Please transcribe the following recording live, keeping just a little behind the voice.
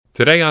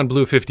Today on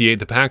Blue 58,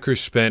 the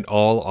Packers spent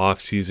all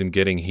offseason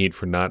getting heat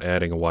for not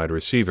adding a wide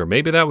receiver.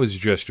 Maybe that was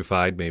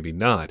justified, maybe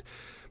not.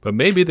 But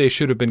maybe they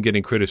should have been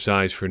getting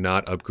criticized for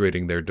not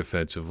upgrading their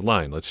defensive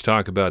line. Let's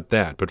talk about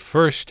that. But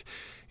first,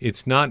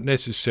 it's not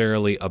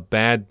necessarily a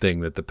bad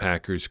thing that the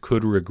Packers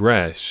could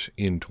regress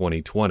in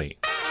 2020.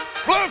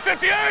 Blue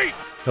 58!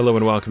 Hello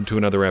and welcome to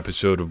another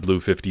episode of Blue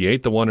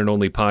 58, the one and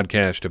only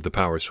podcast of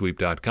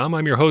thepowersweep.com.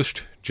 I'm your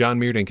host, John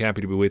Meerdink, happy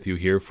to be with you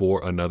here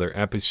for another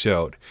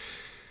episode.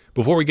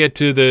 Before we get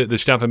to the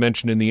stuff I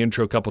mentioned in the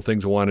intro, a couple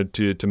things I wanted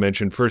to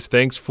mention. First,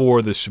 thanks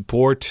for the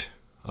support,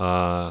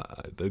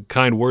 the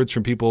kind words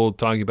from people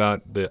talking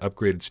about the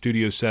upgraded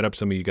studio setup.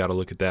 Some of you got to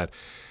look at that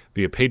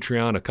via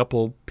Patreon. A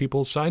couple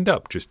people signed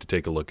up just to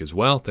take a look as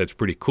well. That's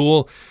pretty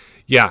cool.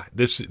 Yeah,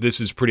 this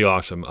is pretty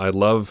awesome. I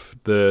love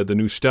the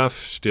new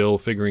stuff, still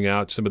figuring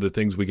out some of the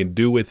things we can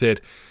do with it.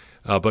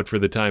 But for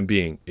the time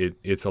being,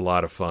 it's a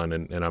lot of fun,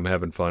 and I'm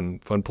having fun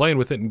playing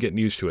with it and getting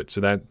used to it.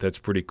 So that's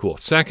pretty cool.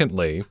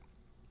 Secondly,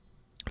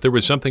 there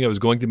was something I was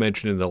going to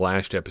mention in the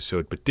last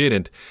episode but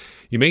didn't.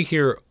 You may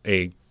hear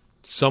a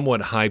somewhat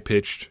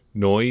high-pitched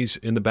noise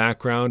in the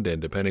background, and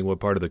depending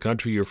what part of the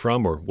country you're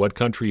from or what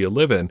country you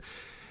live in,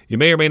 you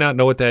may or may not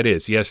know what that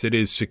is. Yes, it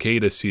is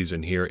cicada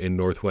season here in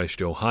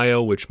Northwest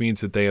Ohio, which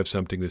means that they have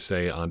something to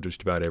say on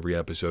just about every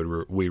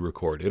episode we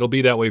record. It'll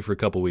be that way for a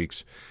couple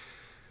weeks.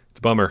 It's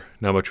a bummer.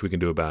 Not much we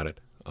can do about it.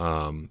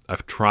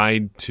 I've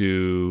tried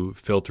to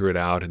filter it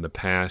out in the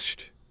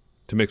past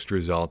to mixed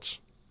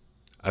results.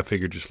 I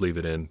figured just leave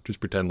it in. Just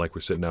pretend like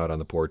we're sitting out on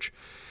the porch.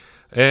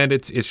 And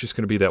it's just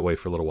going to be that way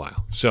for a little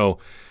while. So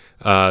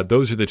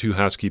those are the two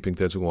housekeeping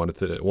things we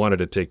wanted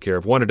to take care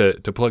of.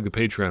 Wanted to plug the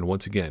Patreon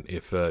once again.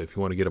 If you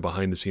want to get a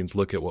behind-the-scenes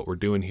look at what we're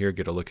doing here,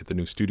 get a look at the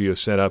new studio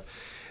setup.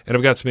 And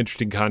I've got some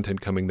interesting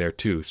content coming there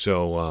too.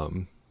 So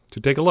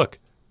take a look.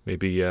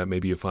 Maybe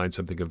you find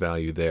something of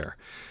value there.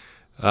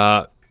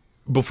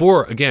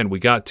 Before, again, we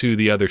got to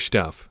the other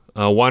stuff,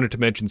 wanted to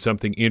mention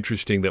something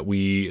interesting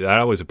that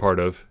I was a part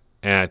of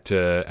at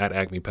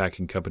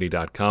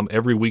acmepackingcompany.com.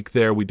 Every week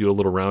there, we do a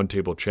little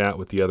roundtable chat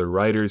with the other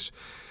writers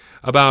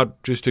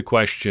about just a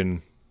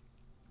question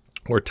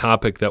or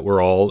topic that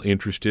we're all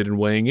interested in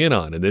weighing in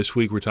on. And this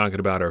week, we're talking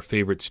about our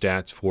favorite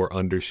stats for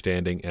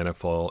understanding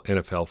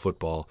NFL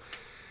football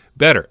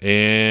better.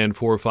 And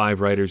 4 or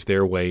 5 writers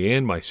there weigh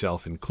in,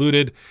 myself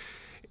included.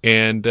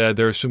 And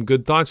there are some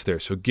good thoughts there,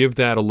 so give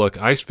that a look.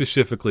 I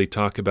specifically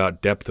talk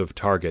about depth of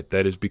target.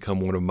 That has become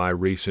one of my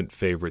recent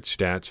favorite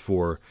stats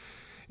for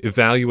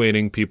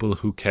evaluating people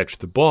who catch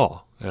the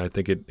ball. I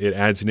think it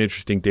adds an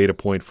interesting data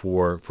point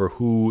for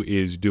who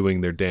is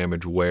doing their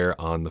damage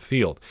where on the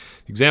field.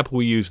 The example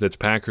we use that's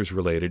Packers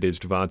related is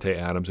Davante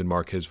Adams and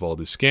Marquez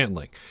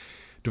Valdes-Scantling.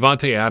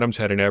 Davante Adams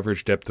had an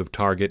average depth of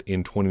target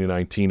in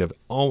 2019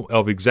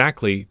 of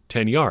exactly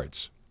 10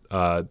 yards.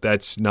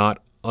 That's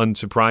not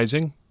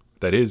unsurprising.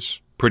 That is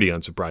pretty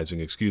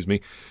unsurprising, excuse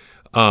me.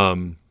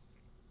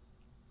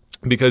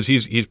 Because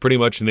he's pretty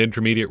much an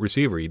intermediate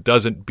receiver. He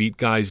doesn't beat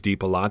guys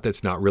deep a lot.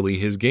 That's not really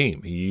his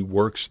game. He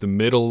works the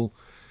middle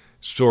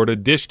sort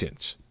of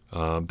distance,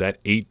 that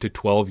 8 to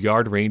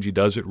 12-yard range. He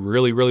does it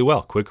really, really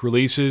well. Quick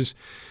releases,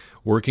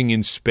 working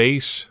in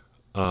space,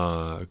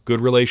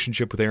 good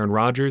relationship with Aaron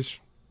Rodgers.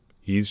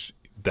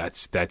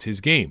 That's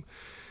his game.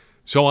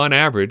 So on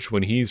average,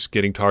 when he's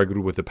getting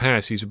targeted with the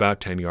pass, he's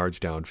about 10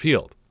 yards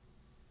downfield.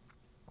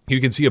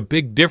 You can see a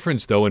big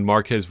difference, though, in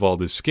Marquez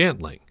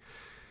Valdes-Scantling.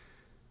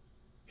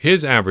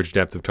 His average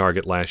depth of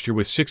target last year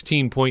was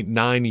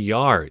 16.9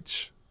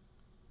 yards.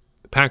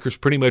 The Packers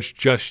pretty much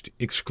just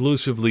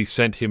exclusively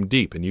sent him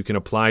deep, and you can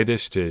apply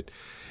this to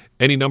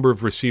any number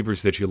of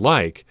receivers that you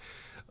like,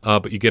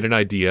 but you get an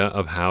idea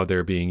of how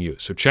they're being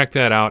used. So check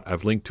that out.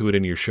 I've linked to it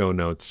in your show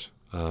notes.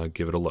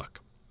 Give it a look.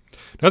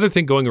 Another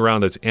thing going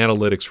around that's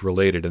analytics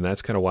related, and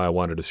that's kind of why I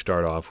wanted to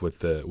start off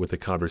with the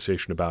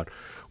conversation about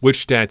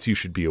which stats you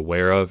should be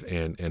aware of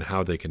and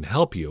how they can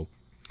help you.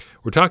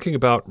 We're talking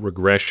about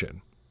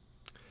regression.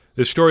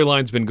 This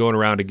storyline's been going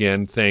around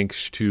again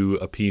thanks to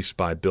a piece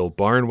by Bill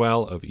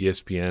Barnwell of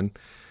ESPN,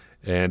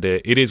 and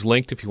it is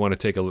linked if you want to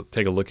take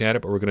a look at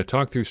it, but we're going to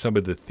talk through some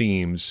of the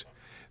themes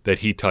that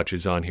he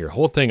touches on here. The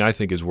whole thing, I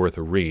think, is worth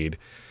a read,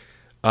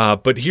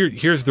 but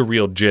here's the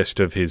real gist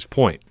of his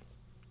point.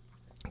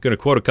 I'm going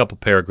to quote a couple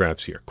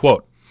paragraphs here.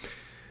 Quote,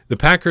 "The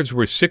Packers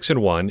were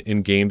 6-1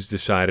 in games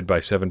decided by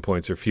 7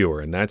 points or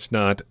fewer, and that's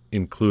not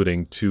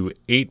including 2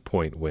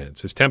 8-point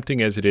wins. As tempting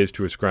as it is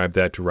to ascribe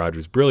that to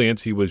Rodgers'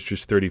 brilliance, he was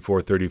just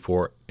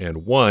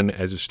 34-34-1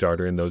 as a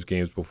starter in those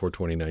games before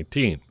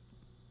 2019.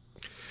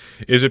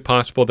 Is it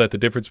possible that the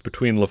difference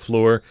between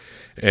LaFleur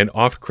and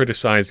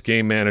oft-criticized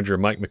game manager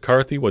Mike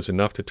McCarthy was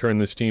enough to turn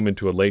this team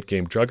into a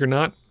late-game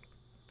juggernaut?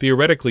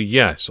 Theoretically,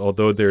 yes,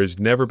 although there has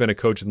never been a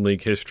coach in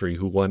league history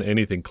who won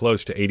anything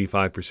close to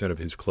 85% of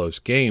his close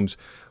games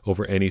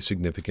over any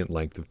significant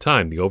length of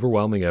time. The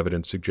overwhelming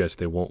evidence suggests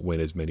they won't win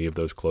as many of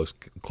those close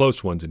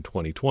ones in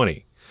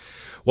 2020.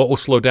 What will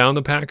slow down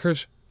the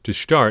Packers? To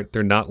start,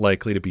 they're not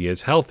likely to be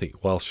as healthy.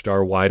 While star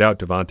wideout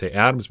Davante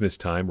Adams missed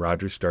time,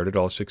 Rodgers started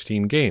all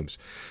 16 games.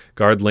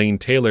 Guard Lane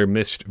Taylor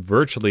missed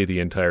virtually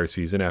the entire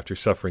season after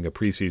suffering a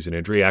preseason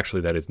injury.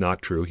 Actually, that is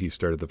not true. He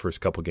started the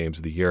first couple games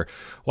of the year.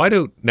 Why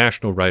do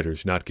national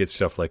writers not get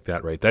stuff like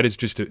that right? That's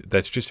just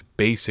a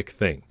basic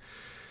thing.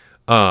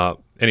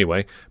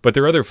 Anyway, but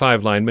their other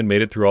 5 linemen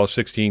made it through all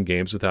 16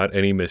 games without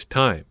any missed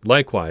time.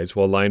 Likewise,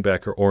 while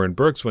linebacker Oren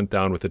Burks went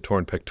down with a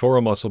torn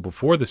pectoral muscle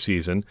before the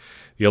season,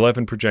 the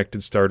 11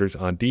 projected starters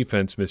on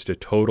defense missed a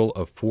total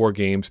of 4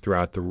 games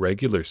throughout the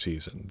regular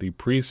season. The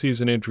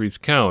preseason injuries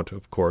count,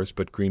 of course,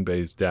 but Green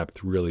Bay's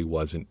depth really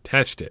wasn't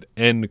tested.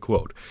 End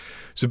quote.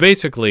 So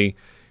basically,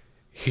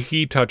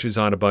 he touches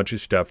on a bunch of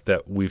stuff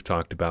that we've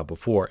talked about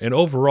before. And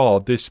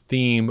overall, this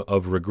theme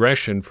of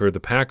regression for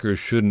the Packers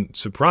shouldn't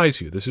surprise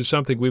you. This is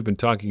something we've been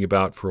talking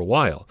about for a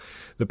while.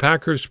 The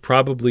Packers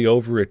probably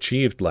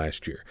overachieved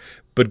last year,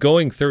 but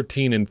going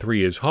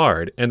 13-3 is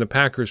hard, and the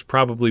Packers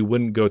probably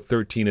wouldn't go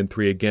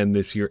 13-3 again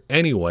this year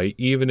anyway,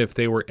 even if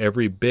they were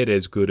every bit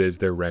as good as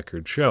their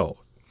record show.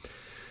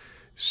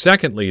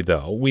 Secondly,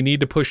 though, we need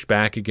to push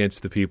back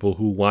against the people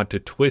who want to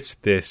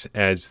twist this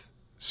as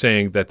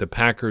saying that the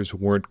Packers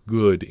weren't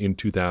good in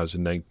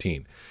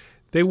 2019.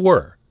 They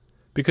were,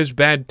 because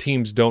bad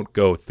teams don't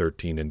go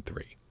 13-3.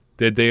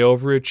 Did they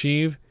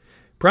overachieve?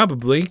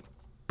 Probably,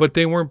 but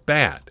they weren't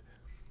bad.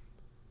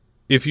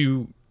 If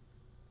you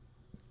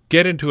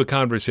get into a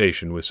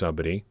conversation with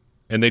somebody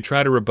and they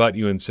try to rebut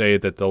you and say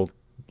that they'll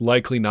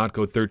likely not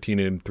go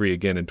 13-3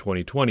 again in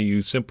 2020,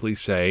 you simply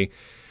say,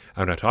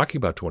 I'm not talking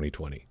about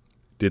 2020.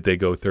 Did they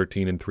go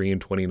 13-3 in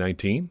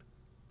 2019?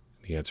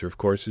 The answer, of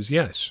course, is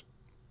yes.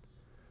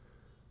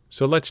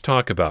 So let's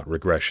talk about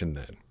regression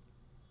then.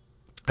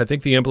 I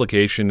think the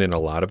implication in a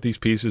lot of these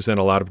pieces and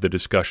a lot of the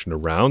discussion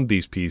around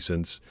these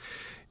pieces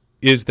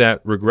is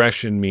that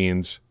regression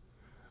means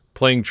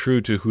playing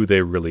true to who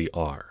they really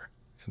are.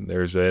 And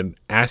there's an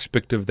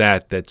aspect of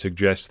that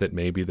suggests that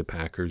maybe the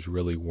Packers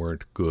really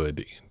weren't good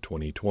in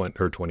 2020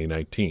 or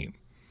 2019.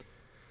 I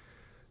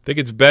think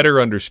it's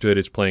better understood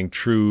as playing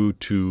true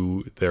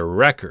to their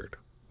record,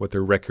 what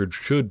their record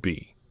should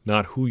be,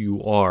 not who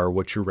you are,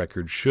 what your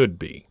record should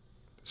be.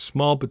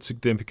 Small but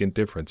significant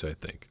difference, I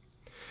think.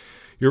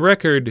 Your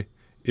record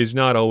is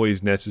not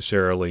always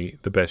necessarily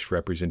the best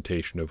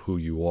representation of who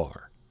you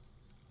are.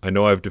 I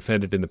know I've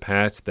defended in the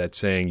past that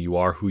saying you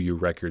are who your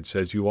record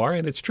says you are,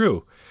 and it's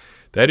true.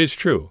 That is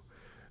true.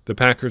 The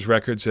Packers'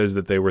 record says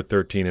that they were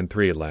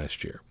 13-3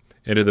 last year.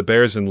 And to the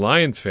Bears and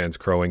Lions fans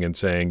crowing and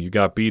saying you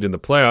got beat in the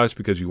playoffs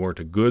because you weren't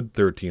a good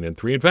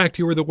 13-3, in fact,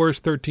 you were the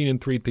worst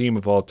 13-3 team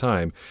of all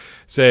time,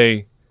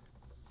 say,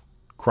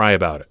 cry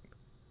about it.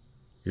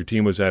 Your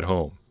team was at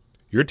home.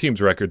 Your team's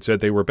record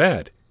said they were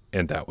bad,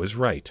 and that was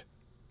right.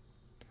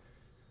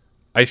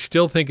 I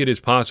still think it is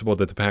possible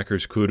that the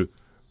Packers could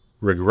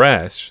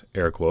regress,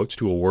 air quotes,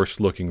 to a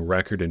worse-looking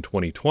record in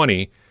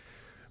 2020,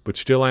 but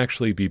still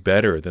actually be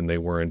better than they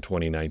were in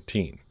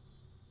 2019.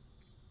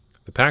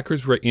 The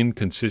Packers were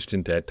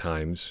inconsistent at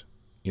times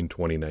in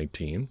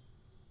 2019.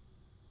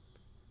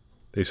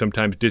 They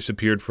sometimes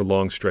disappeared for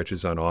long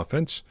stretches on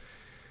offense,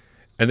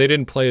 and they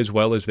didn't play as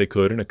well as they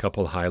could in a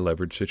couple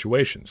high-leverage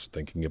situations.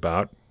 Thinking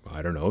about,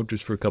 I don't know,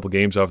 just for a couple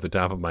games off the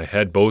top of my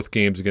head, both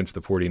games against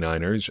the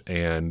 49ers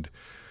and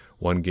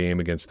one game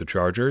against the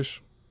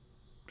Chargers.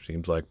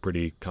 Seems like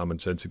pretty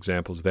common-sense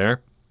examples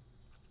there.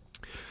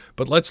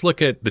 But let's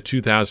look at the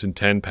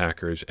 2010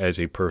 Packers as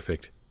a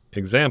perfect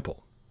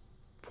example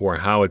for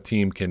how a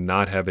team can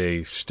not have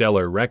a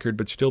stellar record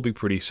but still be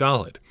pretty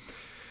solid.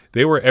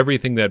 They were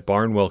everything that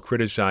Barnwell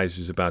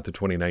criticizes about the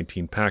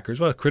 2019 Packers.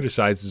 Well,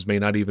 criticizes may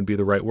not even be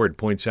the right word,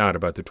 points out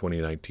about the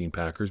 2019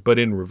 Packers, but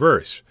in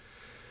reverse.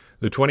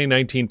 The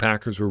 2019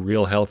 Packers were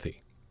real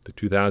healthy. The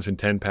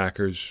 2010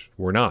 Packers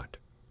were not.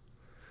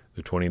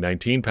 The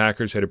 2019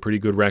 Packers had a pretty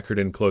good record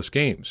in close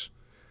games.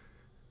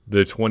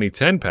 The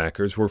 2010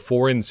 Packers were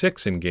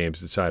 4-6 in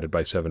games decided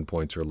by 7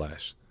 points or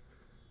less.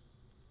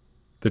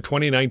 The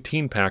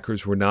 2019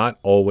 Packers were not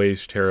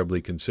always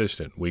terribly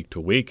consistent, week to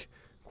week,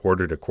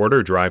 quarter to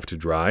quarter, drive to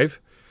drive.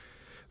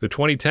 The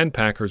 2010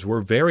 Packers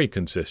were very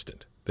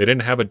consistent. They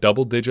didn't have a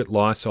double-digit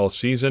loss all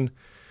season,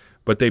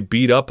 but they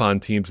beat up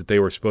on teams that they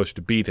were supposed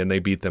to beat, and they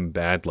beat them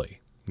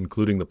badly.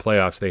 Including the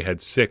playoffs, they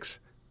had 6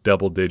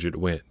 double-digit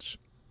wins.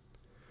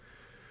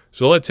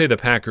 So let's say the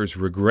Packers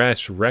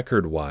regress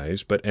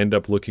record-wise, but end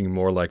up looking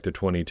more like the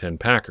 2010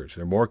 Packers.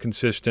 They're more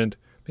consistent,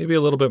 maybe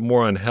a little bit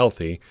more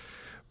unhealthy,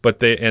 but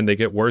they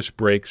get worse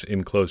breaks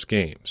in close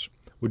games.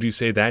 Would you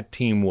say that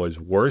team was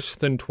worse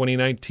than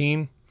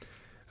 2019?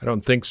 I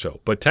don't think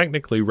so. But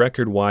technically,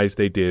 record-wise,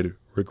 they did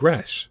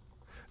regress.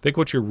 I think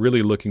what you're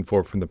really looking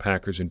for from the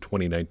Packers in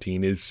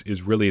 2019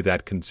 is really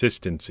that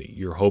consistency.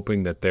 You're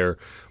hoping that they're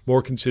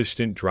more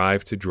consistent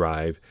drive to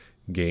drive,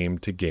 game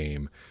to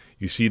game.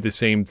 You see the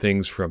same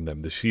things from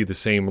them. You see the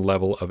same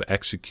level of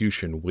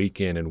execution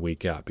week in and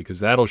week out, because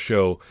that'll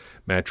show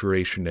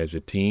maturation as a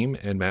team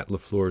and Matt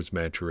LaFleur's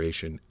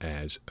maturation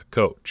as a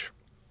coach.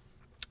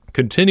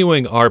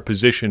 Continuing our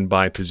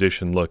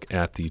position-by-position look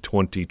at the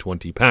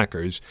 2020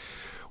 Packers,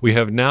 We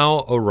have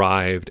now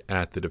arrived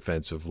at the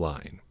defensive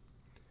line.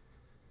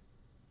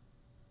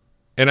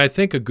 And I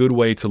think a good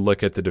way to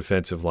look at the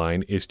defensive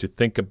line is to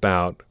think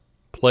about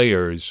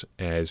players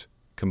as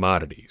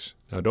commodities.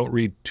 Now, don't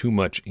read too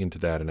much into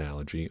that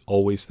analogy.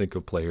 Always think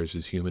of players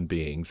as human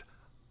beings,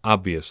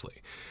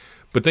 obviously.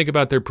 But think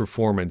about their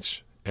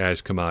performance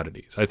as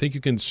commodities. I think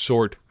you can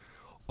sort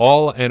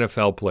all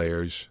NFL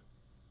players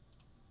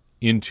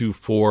into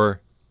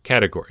 4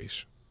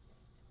 categories.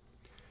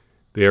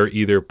 They are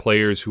either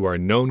players who are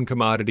known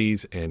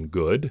commodities and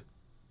good,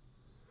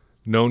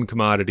 known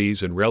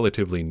commodities and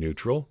relatively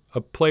neutral, a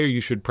player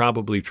you should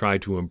probably try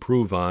to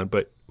improve on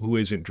but who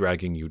isn't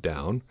dragging you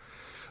down,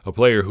 a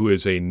player who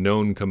is a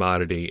known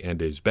commodity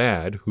and is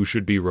bad, who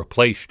should be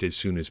replaced as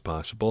soon as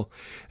possible,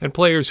 and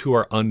players who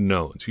are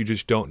unknowns. You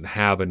just don't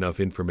have enough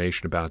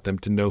information about them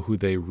to know who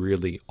they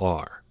really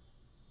are.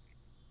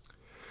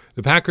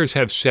 The Packers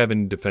have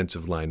 7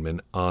 defensive linemen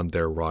on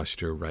their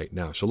roster right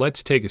now. So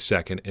let's take a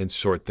second and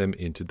sort them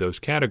into those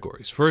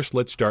categories. First,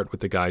 let's start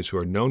with the guys who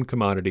are known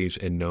commodities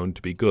and known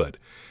to be good.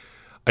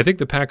 I think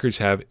the Packers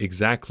have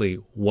exactly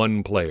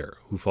one player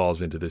who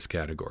falls into this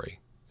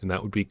category, and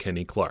that would be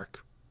Kenny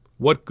Clark.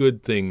 What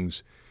good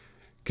things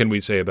can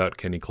we say about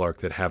Kenny Clark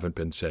that haven't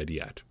been said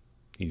yet?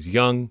 He's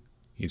young.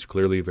 He's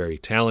clearly very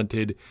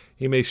talented.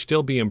 He may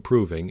still be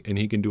improving, and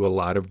he can do a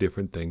lot of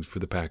different things for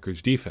the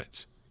Packers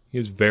defense. He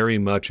is very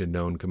much a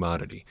known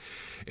commodity.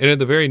 And in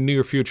the very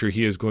near future,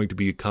 he is going to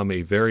become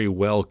a very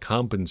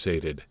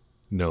well-compensated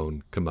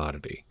known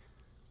commodity.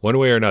 One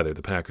way or another,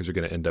 the Packers are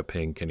going to end up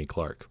paying Kenny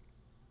Clark.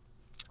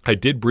 I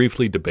did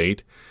briefly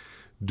debate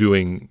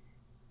doing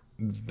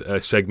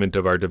a segment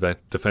of our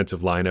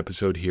defensive line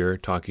episode here,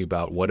 talking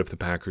about what if the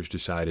Packers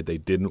decided they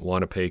didn't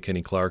want to pay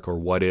Kenny Clark, or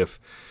what if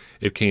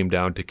it came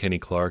down to Kenny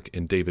Clark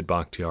and David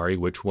Bakhtiari.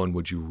 Which one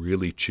would you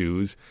really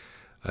choose?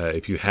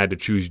 If you had to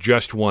choose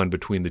just one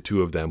between the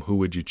two of them, who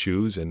would you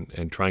choose?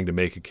 And trying to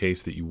make a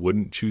case that you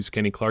wouldn't choose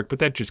Kenny Clark, but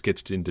that just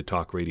gets into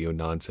talk radio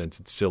nonsense.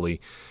 It's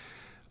silly.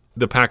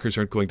 The Packers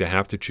aren't going to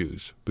have to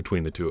choose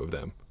between the two of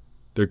them.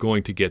 They're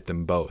going to get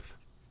them both.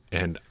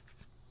 And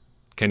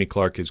Kenny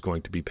Clark is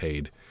going to be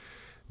paid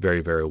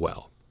very, very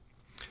well.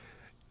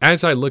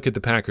 As I look at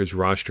the Packers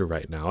roster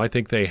right now, I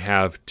think they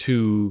have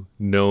 2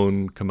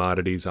 known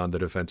commodities on the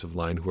defensive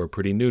line who are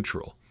pretty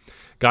neutral.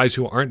 Guys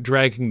who aren't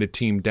dragging the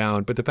team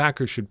down, but the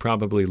Packers should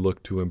probably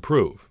look to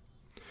improve.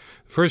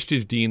 First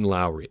is Dean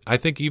Lowry. I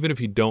think even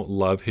if you don't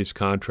love his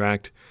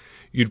contract,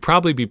 you'd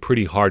probably be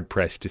pretty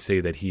hard-pressed to say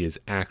that he is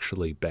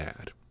actually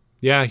bad.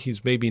 Yeah,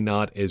 he's maybe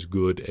not as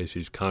good as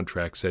his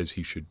contract says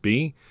he should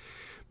be.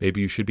 Maybe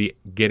you should be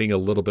getting a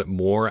little bit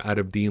more out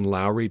of Dean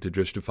Lowry to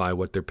justify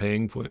what they're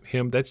paying for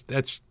him. That's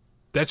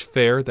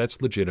fair.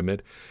 That's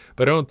legitimate.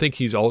 But I don't think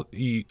he's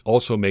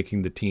also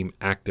making the team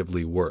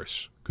actively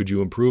worse. Could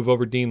you improve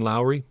over Dean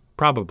Lowry?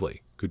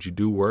 Probably. Could you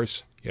do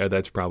worse? Yeah,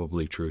 that's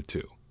probably true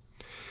too.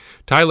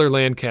 Tyler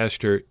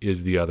Lancaster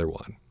is the other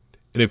one.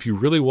 And if you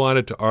really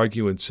wanted to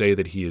argue and say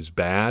that he is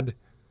bad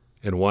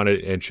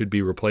and should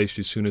be replaced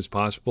as soon as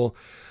possible,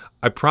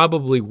 I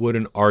probably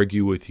wouldn't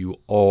argue with you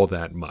all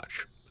that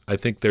much. I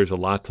think there's a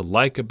lot to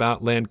like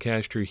about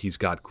Lancaster. He's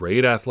got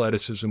great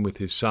athleticism with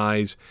his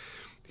size.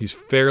 He's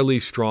fairly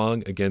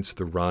strong against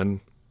the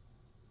run.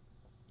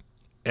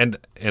 And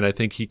I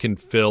think he can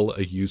fill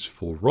a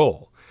useful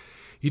role.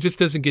 He just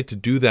doesn't get to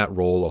do that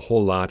role a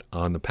whole lot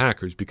on the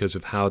Packers because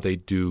of how they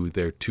do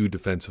their 2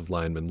 defensive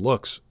lineman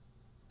looks,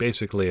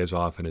 basically as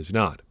often as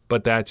not.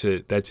 But that's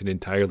an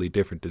entirely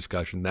different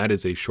discussion. That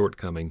is a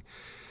shortcoming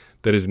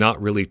that is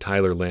not really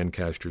Tyler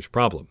Lancaster's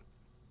problem.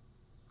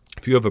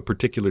 If you have a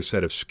particular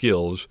set of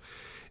skills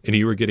and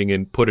you were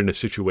getting put in a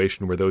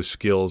situation where those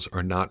skills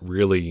are not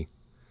really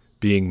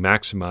being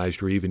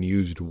maximized or even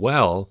used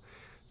well,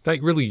 it's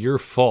not really your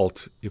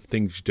fault if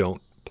things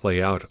don't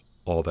play out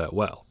all that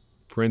well.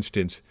 For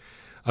instance,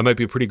 I might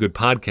be a pretty good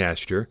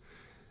podcaster.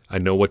 I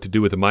know what to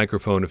do with a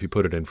microphone if you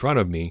put it in front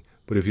of me,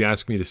 but if you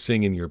ask me to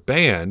sing in your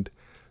band,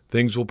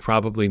 things will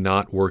probably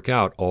not work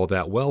out all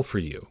that well for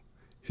you.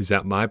 Is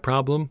that my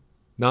problem?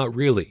 Not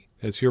really.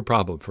 It's your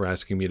problem for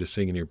asking me to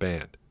sing in your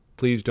band.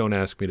 Please don't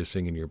ask me to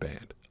sing in your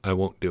band. I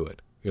won't do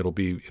it. It'll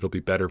be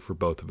better for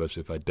both of us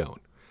if I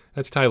don't.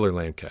 That's Tyler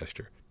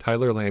Lancaster.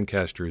 Tyler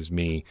Lancaster is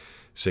me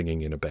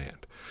singing in a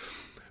band.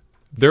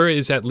 There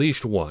is at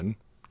least one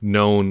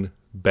known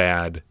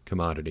bad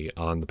commodity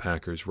on the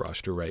Packers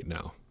roster right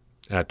now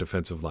at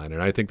defensive line,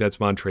 and I think that's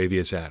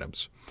Montravius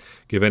Adams.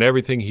 Given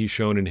everything he's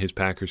shown in his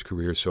Packers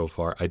career so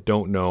far, I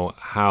don't know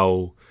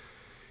how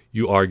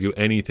you argue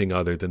anything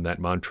other than that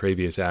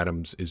Montravius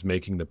Adams is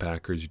making the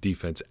Packers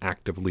defense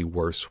actively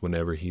worse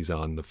whenever he's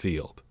on the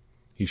field.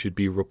 He should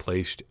be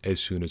replaced as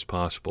soon as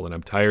possible, and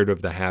I'm tired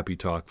of the happy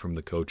talk from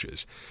the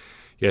coaches.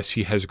 Yes,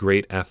 he has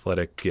great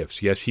athletic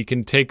gifts. Yes, he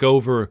can take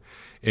over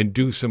and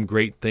do some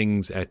great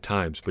things at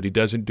times, but he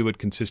doesn't do it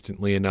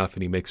consistently enough,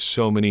 and he makes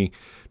so many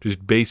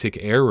just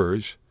basic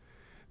errors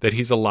that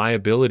he's a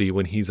liability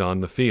when he's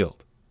on the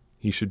field.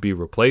 He should be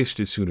replaced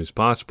as soon as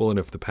possible, and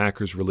if the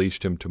Packers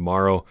released him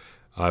tomorrow,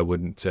 I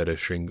wouldn't shed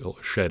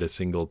a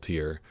single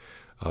tear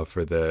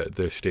for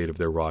the state of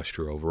their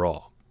roster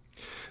overall.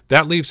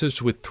 That leaves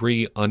us with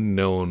three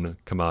unknown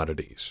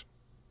commodities: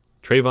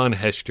 Trayvon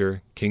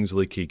Hester,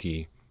 Kingsley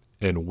Keke,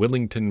 and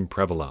Willington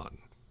Prevalon.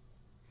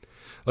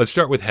 Let's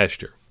start with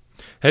Hester.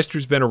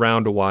 Hester's been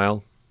around a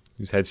while.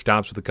 He's had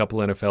stops with a couple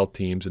NFL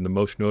teams, and the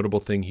most notable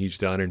thing he's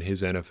done in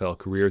his NFL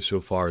career so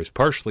far is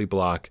partially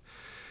block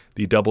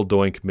the double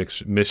doink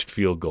missed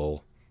field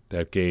goal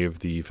that gave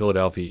the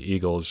Philadelphia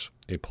Eagles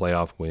a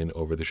playoff win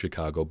over the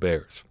Chicago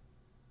Bears.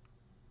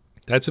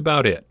 That's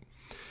about it.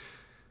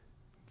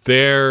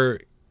 There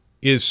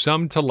is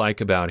some to like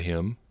about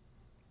him,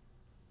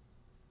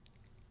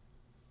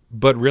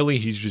 but really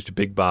he's just a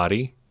big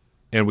body,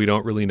 and we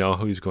don't really know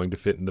how he's going to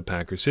fit in the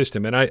Packers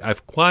system. And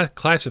I've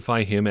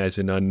classify him as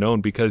an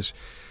unknown because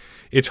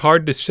it's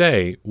hard to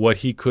say what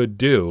he could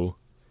do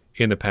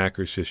in the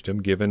Packers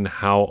system given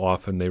how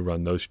often they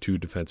run those two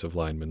defensive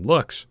lineman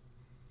looks.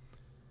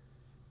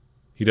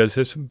 He does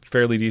have some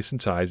fairly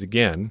decent size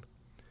again,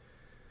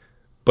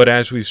 but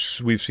as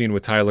we've seen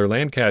with Tyler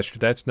Lancaster,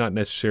 that's not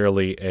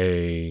necessarily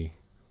a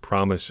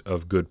promise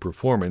of good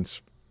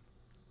performance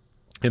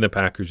in the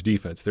Packers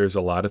defense. There's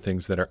a lot of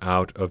things that are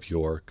out of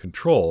your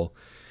control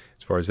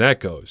as far as that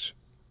goes.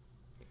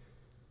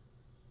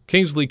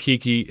 Kingsley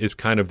Keke is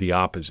kind of the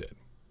opposite.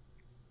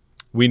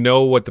 We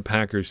know what the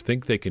Packers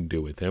think they can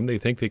do with him. They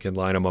think they can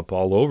line him up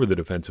all over the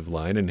defensive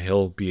line and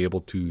he'll be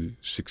able to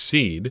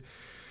succeed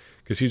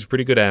because he's a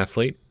pretty good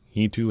athlete.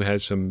 He too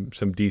has some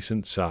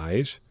decent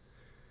size.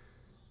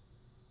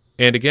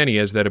 And again, he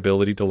has that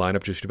ability to line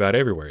up just about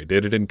everywhere. He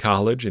did it in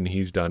college, and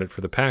he's done it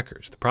for the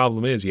Packers. The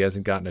problem is he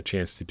hasn't gotten a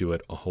chance to do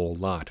it a whole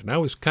lot. And I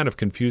was kind of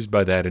confused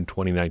by that in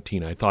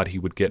 2019. I thought he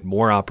would get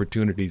more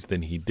opportunities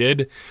than he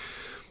did.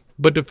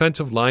 But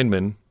defensive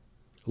linemen,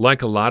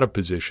 like a lot of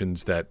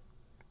positions that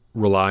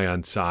rely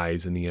on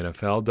size in the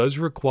NFL,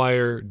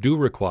 do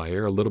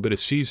require a little bit of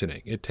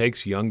seasoning. It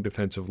takes young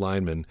defensive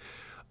linemen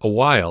a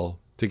while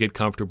to get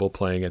comfortable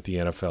playing at the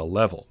NFL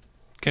level.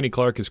 Kenny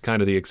Clark is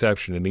kind of the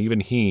exception, and even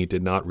he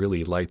did not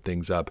really light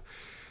things up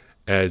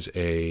as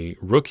a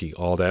rookie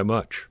all that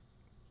much.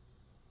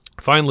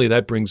 Finally,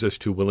 that brings us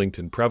to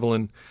Willington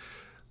Prevalon.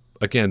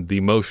 Again, the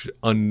most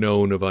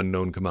unknown of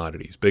unknown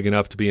commodities. Big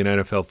enough to be an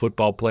NFL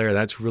football player.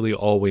 That's really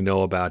all we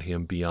know about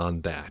him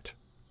beyond that.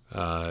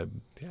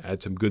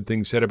 Had some good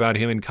things said about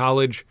him in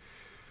college.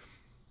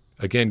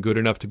 Again, good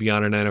enough to be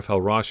on an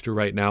NFL roster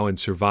right now and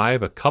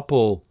survive a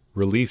couple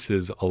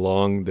releases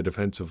along the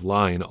defensive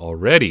line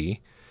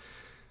already.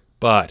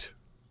 But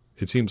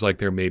it seems like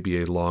there may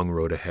be a long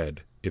road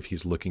ahead if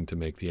he's looking to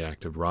make the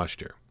active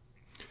roster.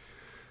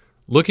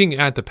 Looking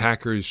at the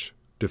Packers'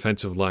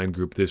 defensive line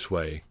group this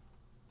way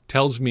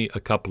tells me a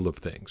couple of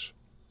things.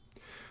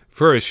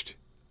 First,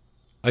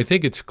 I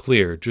think it's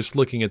clear, just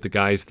looking at the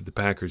guys that the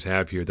Packers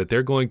have here, that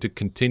they're going to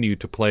continue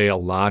to play a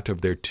lot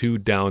of their two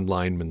down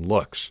lineman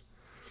looks.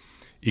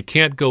 You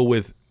can't go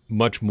with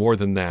much more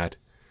than that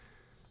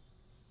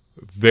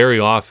very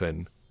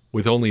often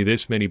with only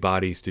this many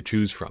bodies to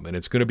choose from, and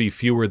it's going to be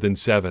fewer than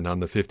 7 on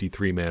the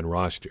 53-man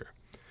roster.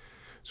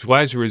 So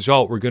as a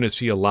result, we're going to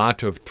see a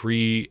lot of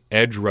 3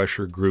 edge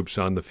rusher groups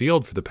on the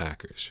field for the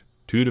Packers.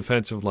 2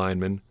 defensive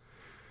linemen,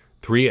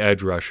 3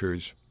 edge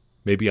rushers,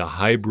 maybe a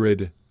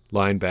hybrid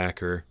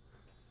linebacker,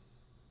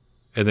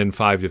 and then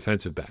 5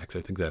 defensive backs.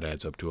 I think that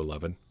adds up to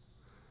 11.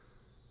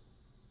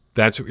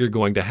 That's what you're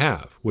going to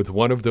have, with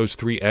one of those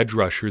 3 edge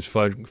rushers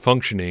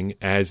functioning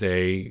as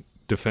a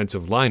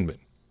defensive lineman.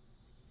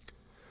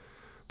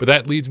 But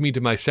that leads me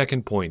to my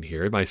second point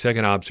here, my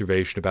second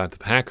observation about the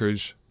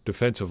Packers'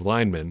 defensive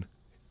linemen,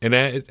 and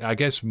I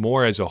guess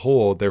more as a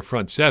whole, their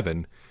front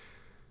 7.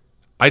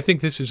 I think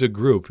this is a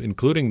group,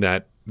 including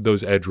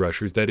those edge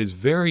rushers, that is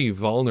very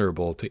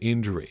vulnerable to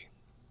injury.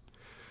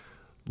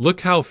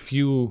 Look how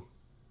few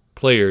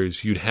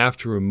players you'd have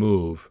to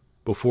remove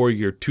before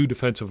your 2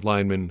 defensive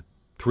linemen,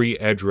 3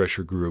 edge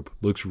rusher group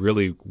looks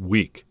really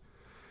weak.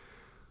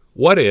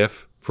 What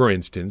if, for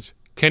instance,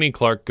 Kenny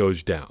Clark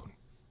goes down?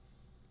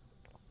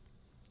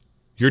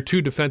 Your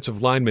 2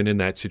 defensive linemen in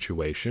that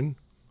situation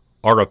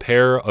are a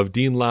pair of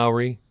Dean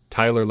Lowry,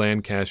 Tyler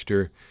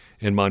Lancaster,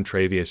 and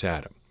Montravius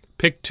Adams.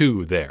 Pick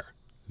 2 there.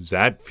 Does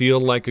that feel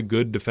like a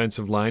good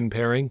defensive line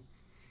pairing?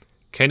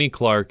 Kenny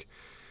Clark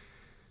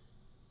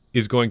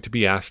is going to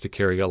be asked to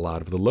carry a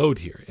lot of the load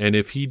here. And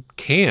if he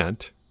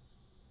can't,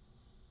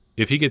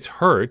 if he gets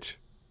hurt,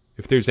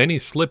 if there's any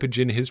slippage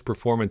in his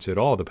performance at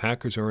all, the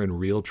Packers are in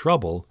real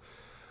trouble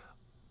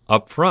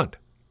up front.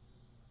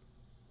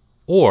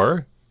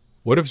 Or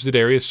what if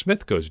Za'Darius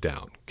Smith goes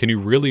down? Can you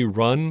really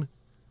run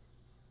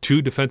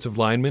 2 defensive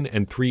linemen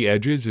and 3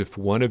 edges if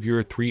one of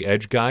your 3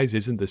 edge guys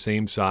isn't the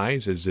same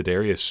size as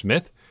Za'Darius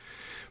Smith?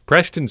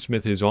 Preston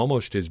Smith is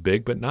almost as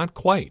big, but not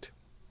quite.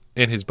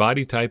 And his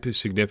body type is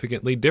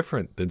significantly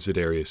different than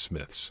Za'Darius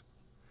Smith's.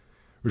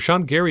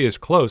 Rashawn Gary is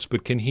close,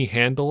 but can he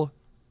handle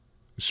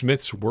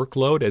Smith's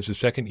workload as a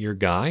second-year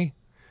guy?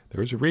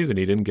 There's a reason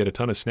he didn't get a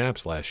ton of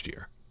snaps last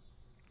year.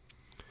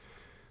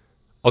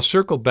 I'll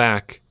circle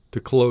back to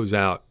close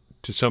out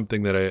to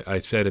something that I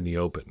said in the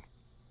open.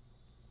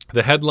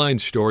 The headline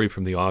story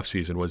from the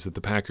offseason was that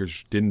the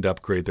Packers didn't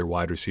upgrade their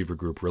wide receiver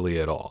group really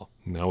at all.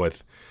 Now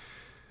with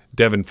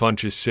Devin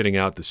Funchess sitting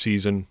out the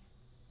season,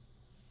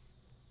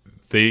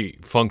 they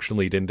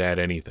functionally didn't add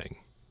anything,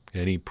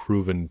 any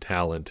proven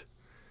talent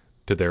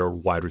to their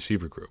wide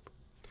receiver group.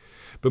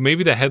 But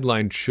maybe the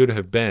headline should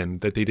have been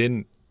that they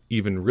didn't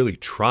even really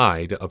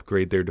try to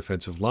upgrade their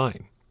defensive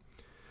line.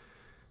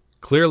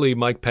 Clearly,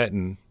 Mike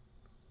Pettine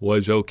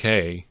was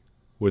okay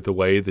with the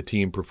way the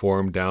team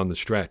performed down the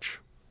stretch,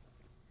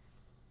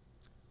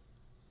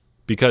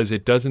 because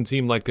it doesn't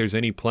seem like there's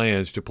any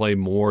plans to play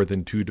more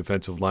than 2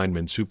 defensive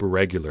linemen super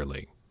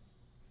regularly.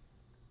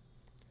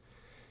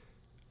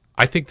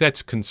 I think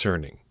that's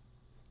concerning,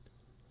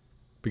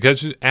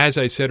 because as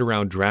I said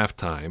around draft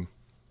time,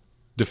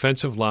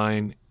 defensive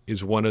line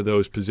is one of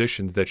those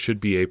positions that should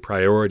be a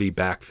priority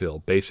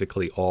backfill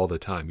basically all the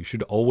time. You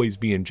should always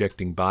be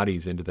injecting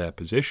bodies into that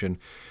position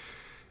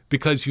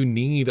because you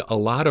need a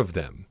lot of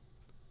them,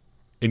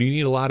 and you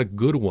need a lot of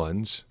good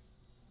ones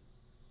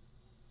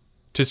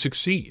to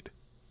succeed.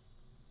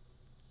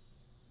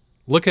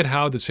 Look at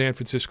how the San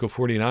Francisco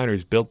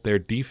 49ers built their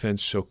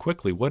defense so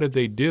quickly. What did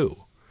they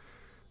do?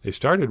 They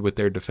started with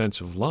their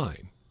defensive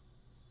line.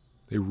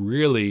 They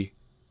really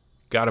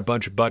got a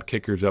bunch of butt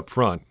kickers up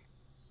front,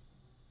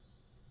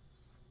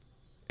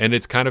 and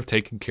it's kind of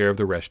taken care of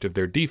the rest of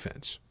their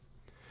defense.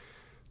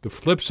 The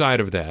flip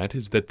side of that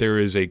is that there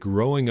is a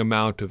growing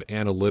amount of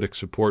analytic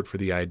support for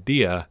the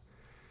idea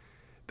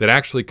that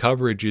actually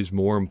coverage is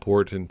more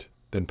important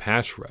than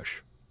pass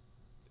rush,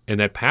 and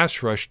that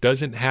pass rush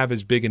doesn't have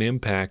as big an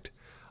impact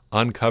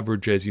on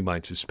coverage as you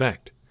might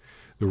suspect.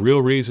 The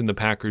real reason the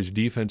Packers'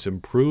 defense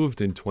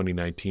improved in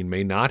 2019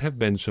 may not have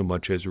been so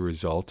much as a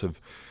result of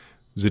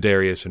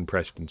Za'Darius and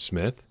Preston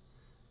Smith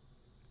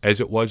as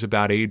it was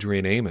about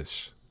Adrian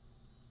Amos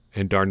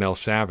and Darnell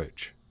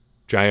Savage,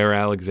 Jair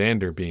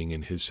Alexander being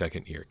in his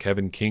second year,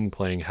 Kevin King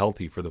playing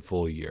healthy for the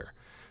full year,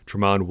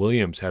 Tramon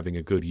Williams having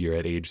a good year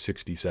at age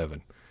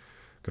 67.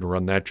 Going to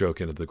run that joke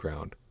into the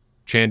ground.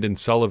 Chandon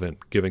Sullivan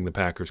giving the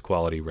Packers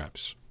quality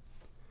reps.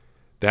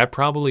 That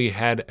probably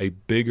had a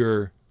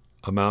bigger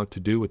amount to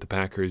do with the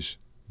Packers'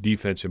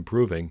 defense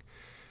improving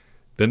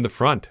than the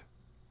front.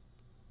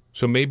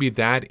 So maybe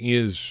that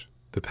is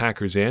the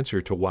Packers'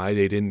 answer to why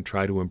they didn't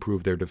try to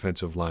improve their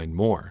defensive line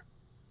more.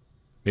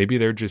 Maybe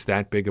they're just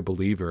that big a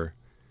believer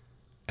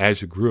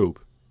as a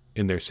group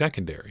in their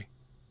secondary.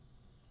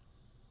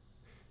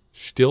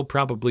 Still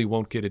probably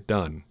won't get it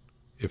done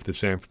if the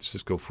San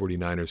Francisco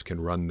 49ers can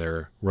run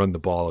the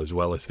ball as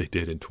well as they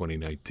did in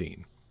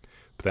 2019.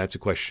 But that's a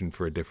question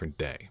for a different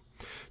day.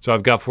 So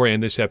I've got for you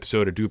in this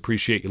episode. I do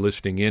appreciate you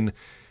listening in.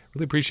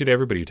 Really appreciate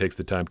everybody who takes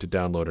the time to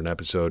download an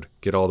episode,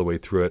 get all the way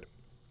through it,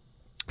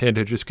 and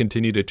to just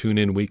continue to tune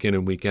in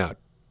and week out.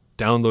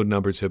 Download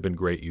numbers have been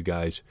great, you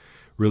guys.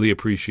 Really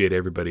appreciate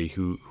everybody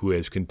who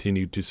has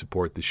continued to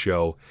support the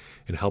show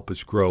and help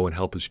us grow and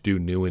help us do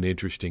new and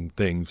interesting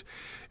things,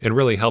 and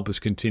really help us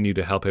continue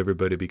to help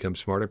everybody become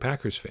smarter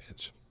Packers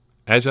fans.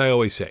 As I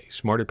always say,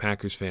 smarter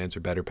Packers fans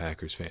are better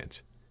Packers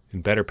fans,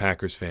 and better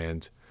Packers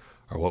fans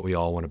are what we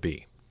all want to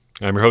be.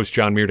 I'm your host,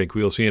 John Meerdink.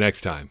 We'll see you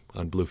next time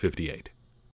on Blue 58.